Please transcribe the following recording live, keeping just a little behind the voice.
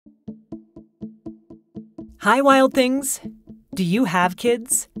Hi, wild things. Do you have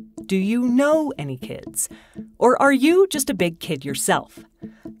kids? Do you know any kids? Or are you just a big kid yourself?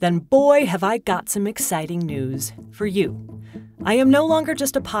 Then boy, have I got some exciting news for you. I am no longer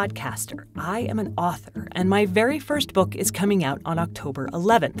just a podcaster. I am an author, and my very first book is coming out on October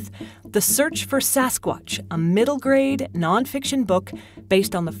 11th. The Search for Sasquatch, a middle-grade nonfiction book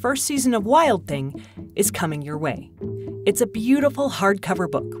based on the first season of Wild Thing, is coming your way. It's a beautiful hardcover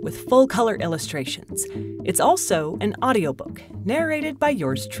book with full-color illustrations. It's also an audiobook, narrated by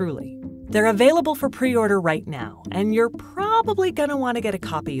yours truly. They're available for pre-order right now, and you're probably going to want to get a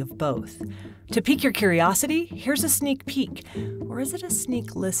copy of both. To pique your curiosity, here's a sneak peek, or is it a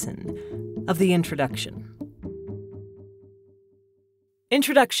sneak listen, of the introduction.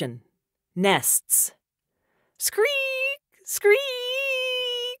 Introduction. Nests. Screek, screek,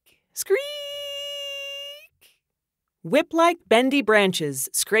 screek. Whip-like bendy branches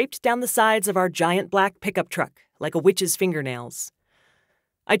scraped down the sides of our giant black pickup truck like a witch's fingernails.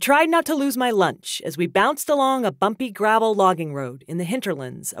 I tried not to lose my lunch as we bounced along a bumpy gravel logging road in the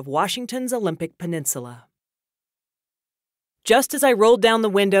hinterlands of Washington's Olympic Peninsula. Just as I rolled down the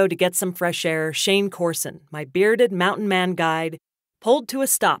window to get some fresh air, Shane Corson, my bearded mountain man guide, pulled to a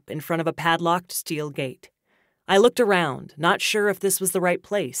stop in front of a padlocked steel gate. I looked around, not sure if this was the right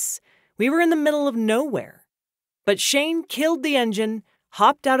place. We were in the middle of nowhere. But Shane killed the engine,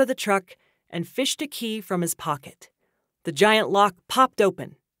 hopped out of the truck, and fished a key from his pocket. The giant lock popped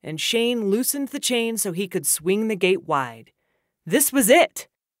open, and Shane loosened the chain so he could swing the gate wide. This was it!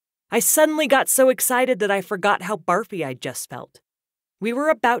 I suddenly got so excited that I forgot how barfy I'd just felt. We were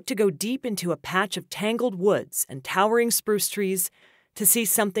about to go deep into a patch of tangled woods and towering spruce trees to see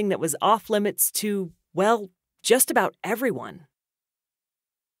something that was off-limits to, well, just about everyone.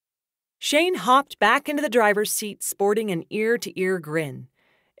 Shane hopped back into the driver's seat sporting an ear-to-ear grin.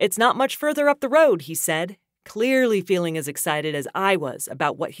 "It's not much further up the road," he said, clearly feeling as excited as I was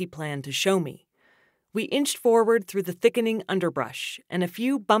about what he planned to show me. We inched forward through the thickening underbrush, and a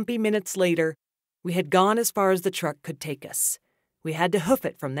few bumpy minutes later, we had gone as far as the truck could take us. We had to hoof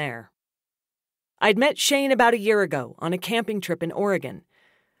it from there. I'd met Shane about a year ago on a camping trip in Oregon,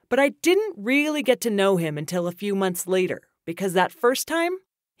 but I didn't really get to know him until a few months later, because that first time,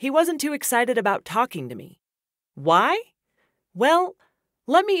 he wasn't too excited about talking to me. Why? Well,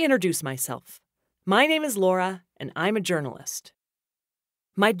 let me introduce myself. My name is Laura, and I'm a journalist.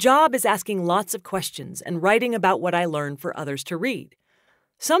 My job is asking lots of questions and writing about what I learn for others to read.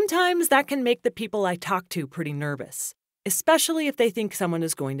 Sometimes that can make the people I talk to pretty nervous, especially if they think someone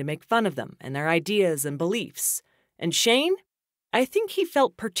is going to make fun of them and their ideas and beliefs. And Shane? I think he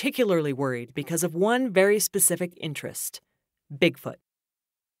felt particularly worried because of one very specific interest: Bigfoot.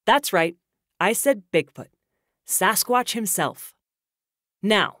 That's right, I said Bigfoot. Sasquatch himself.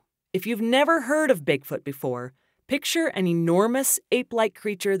 Now, if you've never heard of Bigfoot before, picture an enormous ape-like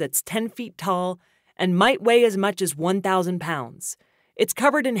creature that's 10 feet tall and might weigh as much as 1,000 pounds. It's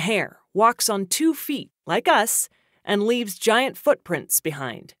covered in hair, walks on 2 feet, like us, and leaves giant footprints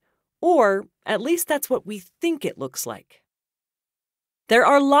behind. Or, at least that's what we think it looks like. There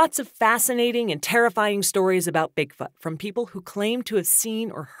are lots of fascinating and terrifying stories about Bigfoot from people who claim to have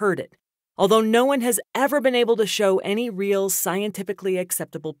seen or heard it, although no one has ever been able to show any real scientifically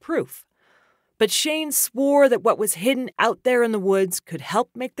acceptable proof. But Shane swore that what was hidden out there in the woods could help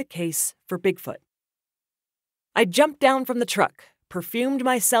make the case for Bigfoot. I jumped down from the truck, perfumed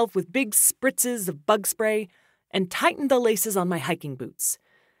myself with big spritzes of bug spray, and tightened the laces on my hiking boots.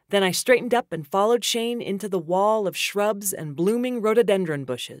 Then I straightened up and followed Shane into the wall of shrubs and blooming rhododendron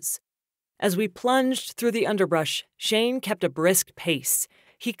bushes. As we plunged through the underbrush, Shane kept a brisk pace.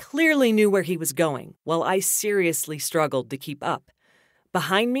 He clearly knew where he was going, while I seriously struggled to keep up.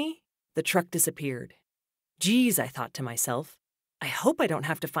 Behind me, the truck disappeared. Geez, I thought to myself, I hope I don't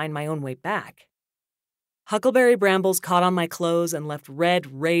have to find my own way back. Huckleberry brambles caught on my clothes and left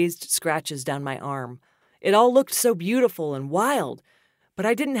red, raised scratches down my arm. It all looked so beautiful and wild, but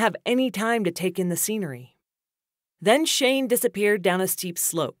I didn't have any time to take in the scenery. Then Shane disappeared down a steep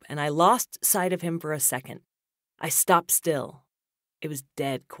slope, and I lost sight of him for a second. I stopped still. It was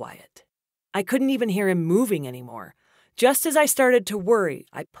dead quiet. I couldn't even hear him moving anymore. Just as I started to worry,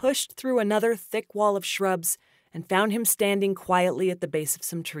 I pushed through another thick wall of shrubs and found him standing quietly at the base of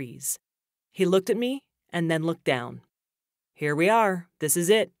some trees. He looked at me and then looked down. "Here we are. This is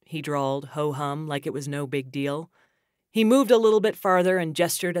it," he drawled, ho-hum, like it was no big deal. He moved a little bit farther and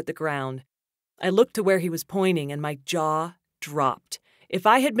gestured at the ground. I looked to where he was pointing, and my jaw dropped. If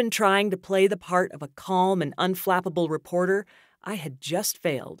I had been trying to play the part of a calm and unflappable reporter, I had just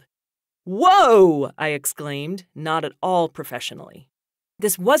failed. "Whoa!" I exclaimed, not at all professionally.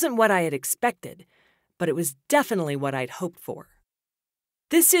 This wasn't what I had expected, but it was definitely what I'd hoped for.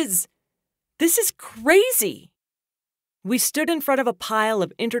 This is crazy! We stood in front of a pile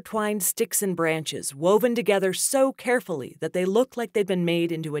of intertwined sticks and branches, woven together so carefully that they looked like they'd been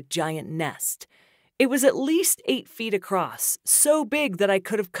made into a giant nest. It was at least 8 feet across, so big that I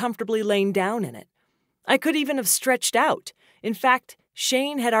could have comfortably lain down in it. I could even have stretched out. In fact,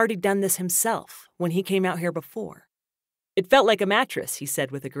 Shane had already done this himself when he came out here before. It felt like a mattress, he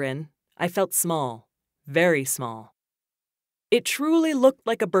said with a grin. I felt small, very small. It truly looked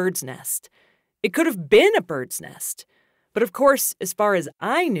like a bird's nest. It could have been a bird's nest. But of course, as far as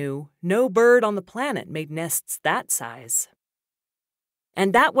I knew, no bird on the planet made nests that size.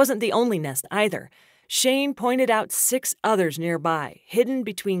 And that wasn't the only nest either. Shane pointed out 6 others nearby, hidden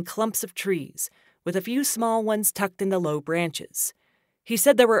between clumps of trees, with a few small ones tucked into low branches. He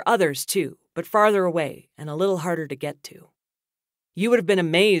said there were others too, but farther away and a little harder to get to. You would have been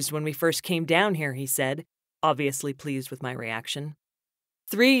amazed when we first came down here, he said, obviously pleased with my reaction.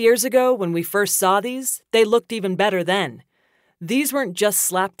 3 years ago, when we first saw these, they looked even better then. These weren't just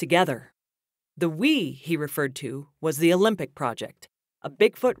slapped together. The we he referred to was the Olympic Project, a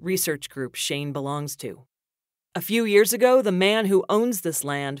Bigfoot research group Shane belongs to. A few years ago, the man who owns this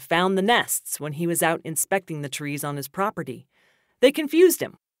land found the nests when he was out inspecting the trees on his property. They confused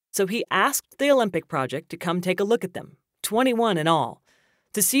him, so he asked the Olympic Project to come take a look at them, 21 in all,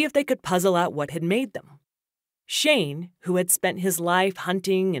 to see if they could puzzle out what had made them. Shane, who had spent his life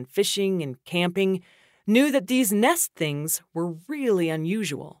hunting and fishing and camping, knew that these nest things were really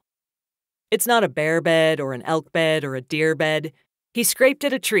unusual. It's not a bear bed or an elk bed or a deer bed. He scraped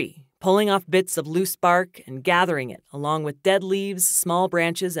at a tree, pulling off bits of loose bark and gathering it, along with dead leaves, small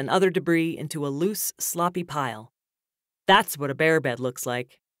branches, and other debris into a loose, sloppy pile. That's what a bear bed looks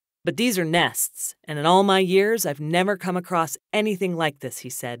like. But these are nests, and in all my years, I've never come across anything like this, he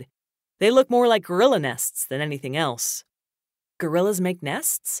said. They look more like gorilla nests than anything else. Gorillas make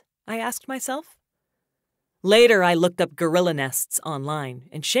nests? I asked myself. Later, I looked up gorilla nests online,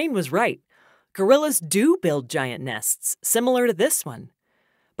 and Shane was right. Gorillas do build giant nests, similar to this one.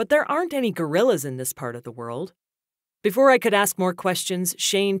 But there aren't any gorillas in this part of the world. Before I could ask more questions,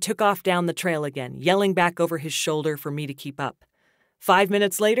 Shane took off down the trail again, yelling back over his shoulder for me to keep up. 5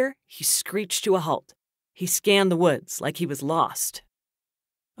 minutes later, he screeched to a halt. He scanned the woods like he was lost.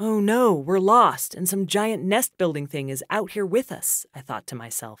 Oh no, we're lost, and some giant nest-building thing is out here with us, I thought to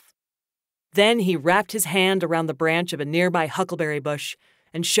myself. Then he wrapped his hand around the branch of a nearby huckleberry bush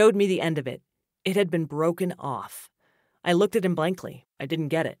and showed me the end of it. It had been broken off. I looked at him blankly. I didn't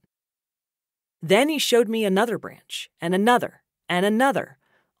get it. Then he showed me another branch, and another,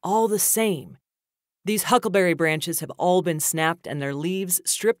 all the same. These huckleberry branches have all been snapped and their leaves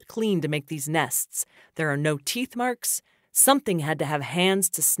stripped clean to make these nests. There are no teeth marks. Something had to have hands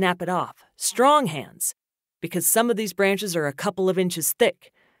to snap it off, strong hands, because some of these branches are a couple of inches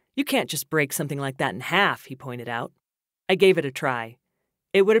thick. You can't just break something like that in half, he pointed out. I gave it a try.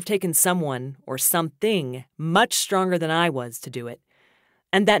 It would have taken someone or something much stronger than I was to do it.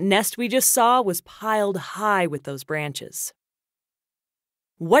 And that nest we just saw was piled high with those branches.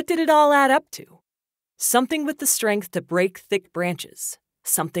 What did it all add up to? Something with the strength to break thick branches.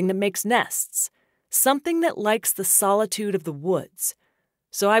 Something that makes nests. Something that likes the solitude of the woods.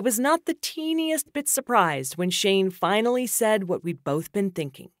 So I was not the teeniest bit surprised when Shane finally said what we'd both been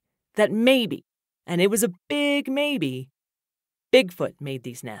thinking. That maybe, and it was a big maybe, Bigfoot made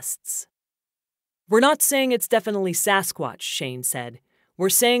these nests. We're not saying it's definitely Sasquatch, Shane said. We're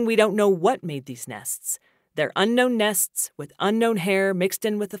saying we don't know what made these nests. They're unknown nests with unknown hair mixed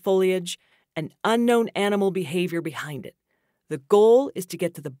in with the foliage and unknown animal behavior behind it. The goal is to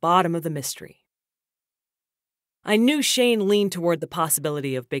get to the bottom of the mystery. I knew Shane leaned toward the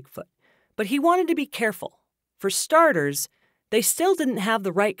possibility of Bigfoot, but he wanted to be careful. For starters, they still didn't have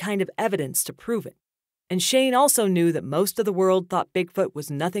the right kind of evidence to prove it. And Shane also knew that most of the world thought Bigfoot was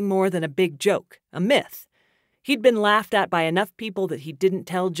nothing more than a big joke, a myth. He'd been laughed at by enough people that he didn't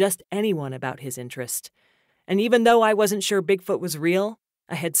tell just anyone about his interest. And even though I wasn't sure Bigfoot was real,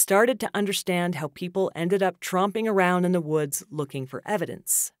 I had started to understand how people ended up tromping around in the woods looking for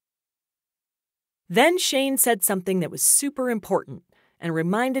evidence. Then Shane said something that was super important and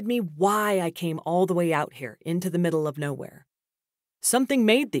reminded me why I came all the way out here into the middle of nowhere. Something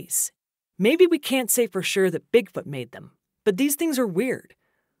made these. Maybe we can't say for sure that Bigfoot made them, but these things are weird.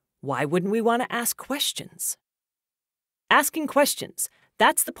 Why wouldn't we want to ask questions? Asking questions,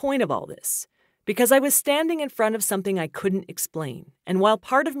 that's the point of all this. Because I was standing in front of something I couldn't explain, and while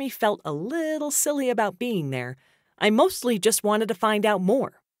part of me felt a little silly about being there, I mostly just wanted to find out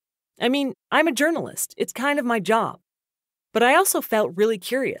more. I mean, I'm a journalist. It's kind of my job. But I also felt really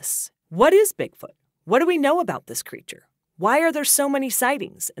curious. What is Bigfoot? What do we know about this creature? Why are there so many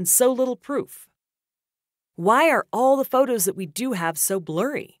sightings and so little proof? Why are all the photos that we do have so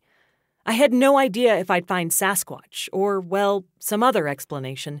blurry? I had no idea if I'd find Sasquatch or, well, some other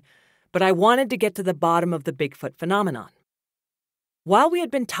explanation, but I wanted to get to the bottom of the Bigfoot phenomenon. While we had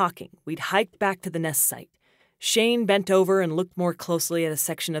been talking, we'd hiked back to the nest site. Shane bent over and looked more closely at a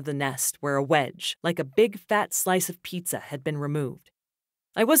section of the nest where a wedge, like a big fat slice of pizza, had been removed.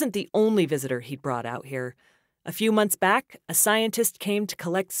 I wasn't the only visitor he'd brought out here. A few months back, a scientist came to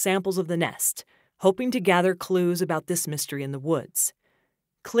collect samples of the nest, hoping to gather clues about this mystery in the woods.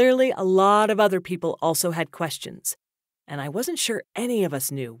 Clearly, a lot of other people also had questions, and I wasn't sure any of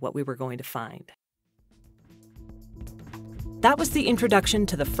us knew what we were going to find. That was the introduction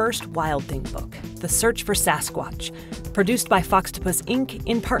to the first Wild Thing book, The Search for Sasquatch, produced by Foxtopus Inc.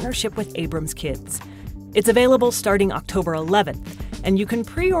 in partnership with Abrams Kids. It's available starting October 11th, and you can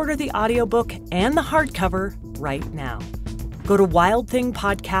pre-order the audiobook and the hardcover right now. Go to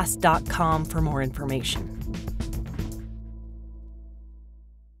wildthingpodcast.com for more information.